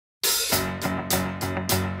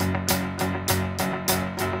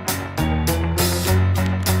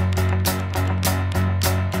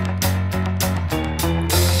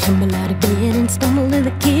bed and stumble to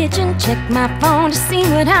the kitchen. Check my phone to see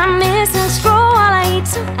what I'm missing. Scroll while I eat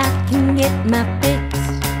so I can get my fix.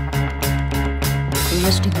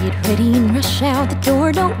 Rush to get ready and rush out the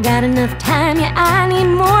door. Don't got enough time, yeah, I need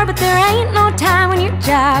more. But there ain't no time when your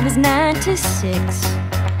job is 9 to 6.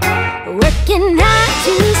 Working 9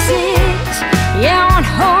 to 6, yeah, 1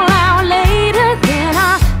 whole hour later than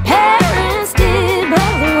our parents did.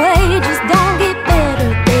 But the wages don't get better,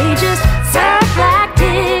 they just suck like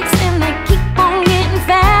ticks. And they keep on getting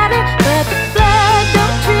fatter, but the blood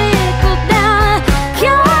don't trickle down the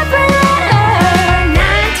corporate ladder.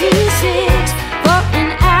 9 to 6, for an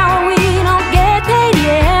hour we don't get paid,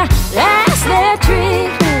 yeah, that's their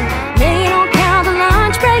trick. They don't count the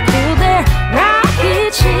lunch break, build their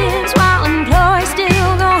rocket ships while employees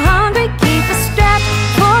still go hungry. Keep us strapped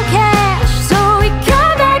for cash so we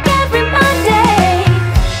come back every Monday.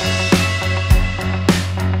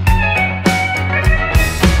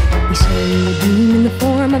 We saw a dream in the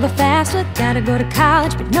form of a FAFSA. Gotta go to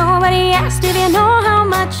college, but nobody asked if you know how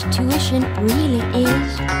much tuition really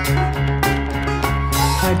is.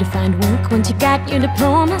 Hard to find work once you got your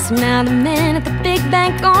diploma. So now the men at the big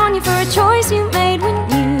bank on you for a choice you made when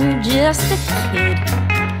you were just a kid.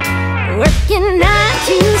 Working 9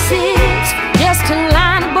 to 6 just to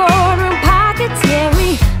line the boardroom pockets. Yeah,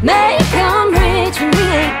 we make 'em rich when we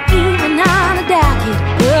ain't even on the docket.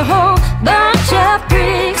 A whole bunch of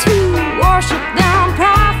pricks who worship down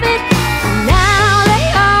profit. And now they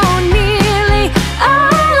own nearly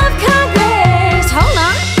all of Congress. Hold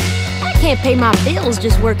on, I can't pay my bills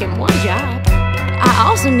just working one job. I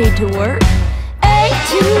also need to work 8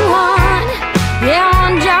 to 1. Yeah,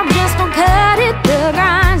 one job just don't cut it. The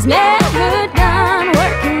grind's never